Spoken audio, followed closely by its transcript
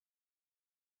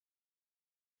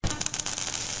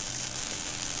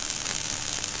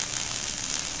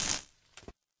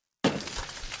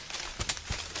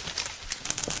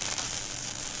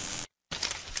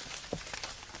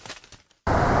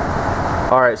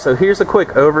Alright, so here's a quick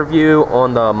overview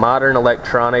on the Moderne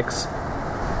Electronics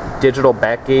digital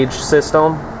back gauge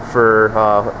system. For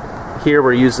here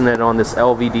we're using it on this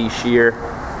LVD shear.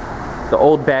 The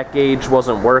old back gauge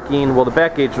wasn't working. Well, the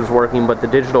back gauge was working, but the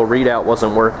digital readout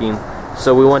wasn't working.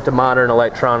 So we went to Moderne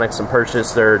Electronics and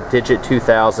purchased their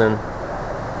DIGIT2000.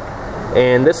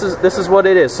 And this is what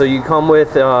it is. So you come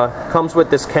with comes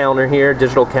with this counter here,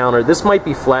 digital counter. This might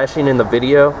be flashing in the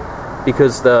video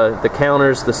because the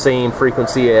counter's the same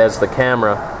frequency as the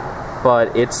camera,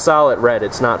 but it's solid red.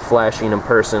 It's not flashing in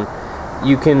person.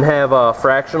 You can have a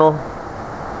fractional.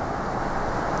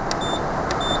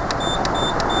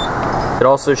 It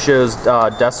also shows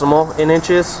decimal in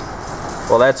inches.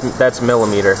 Well, that's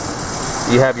millimeter.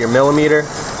 You have your millimeter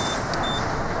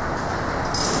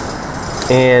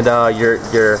and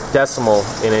your decimal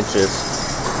in inches.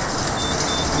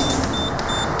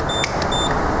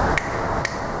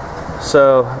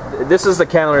 So this is the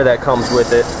counter that comes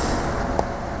with it.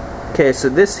 Okay, so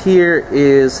this here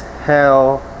is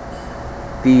how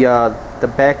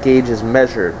the back gauge is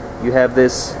measured. You have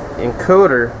this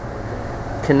encoder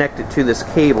connected to this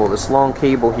cable, this long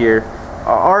cable here.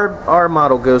 Our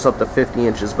model goes up to 50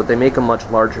 inches, but they make them much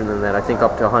larger than that. I think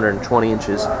up to 120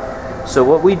 inches. So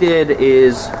what we did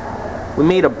is we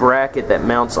made a bracket that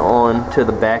mounts on to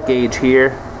the back gauge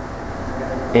here,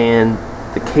 and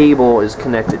the cable is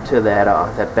connected to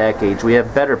that back gauge. We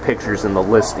have better pictures in the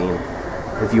listing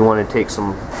if you want to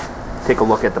take a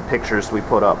look at the pictures we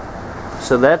put up.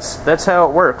 So that's how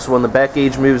it works. When the back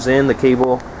gauge moves in, the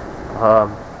cable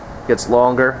gets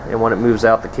longer, and when it moves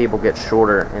out, the cable gets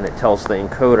shorter, and it tells the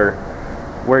encoder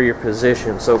where you're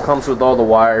positioned. So it comes with all the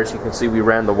wires. You can see we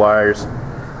ran the wires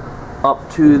up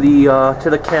to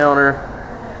the counter,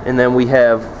 and then we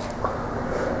have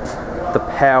the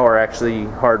power actually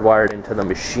hardwired into the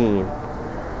machine,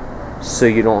 so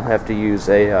you don't have to use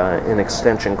an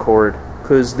extension cord,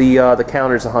 because the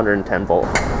counter is 110 volt.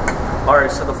 Alright,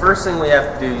 so the first thing we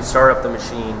have to do is start up the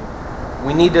machine.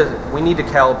 We need to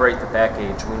calibrate the back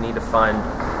gauge. We need to find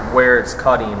where it's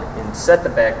cutting and set the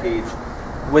back gauge.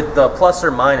 With the plus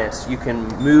or minus, you can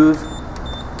move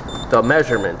the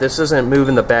measurement. This isn't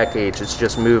moving the back gauge, it's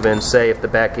just moving, say if the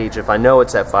back gauge, if I know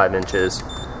it's at 5 inches,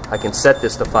 I can set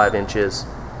this to 5 inches,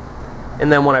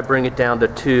 and then when I bring it down to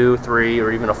 2, 3,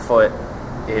 or even a foot,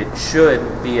 it should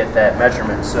be at that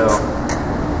measurement. So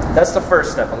that's the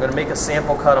first step. I'm going to make a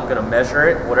sample cut, I'm going to measure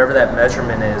it. Whatever that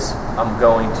measurement is, I'm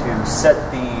going to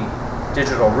set the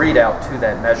digital readout to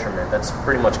that measurement. That's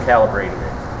pretty much calibrating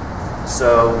it.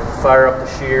 So fire up the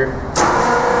shear.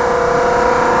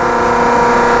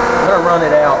 I'm going to run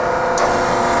it out.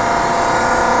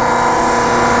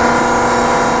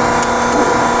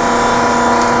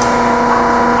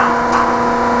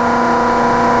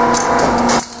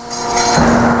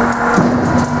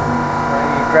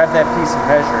 Grab that piece and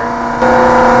measure it.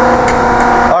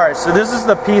 Alright, so this is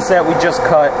the piece that we just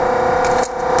cut.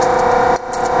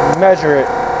 Measure it.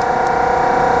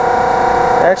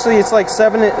 Actually, it's like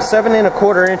 7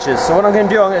 1/4 inches. So what I'm going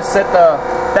to do, I'm going to set the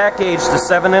back gauge to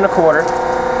 7 1/4.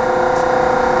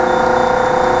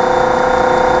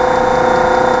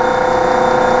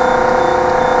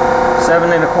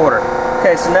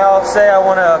 Okay, so now say I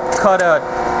want to cut a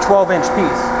 12-inch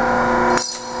piece.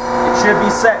 Should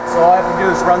be set, so all I have to do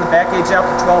is run the back gauge out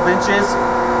to 12 inches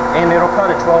and it'll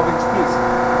cut a 12-inch piece.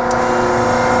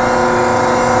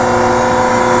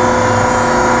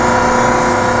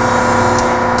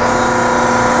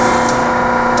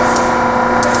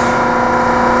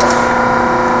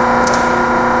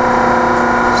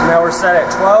 So now we're set at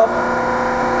 12.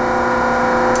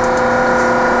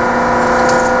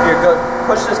 Here, go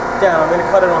push this down. I'm going to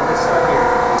cut it on this side here.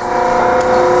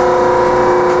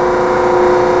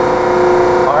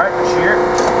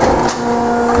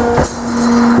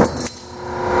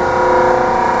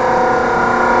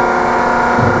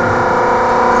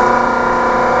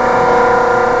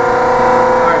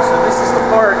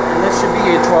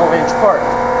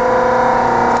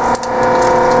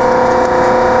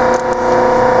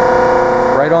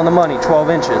 Right on the money, 12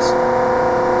 inches.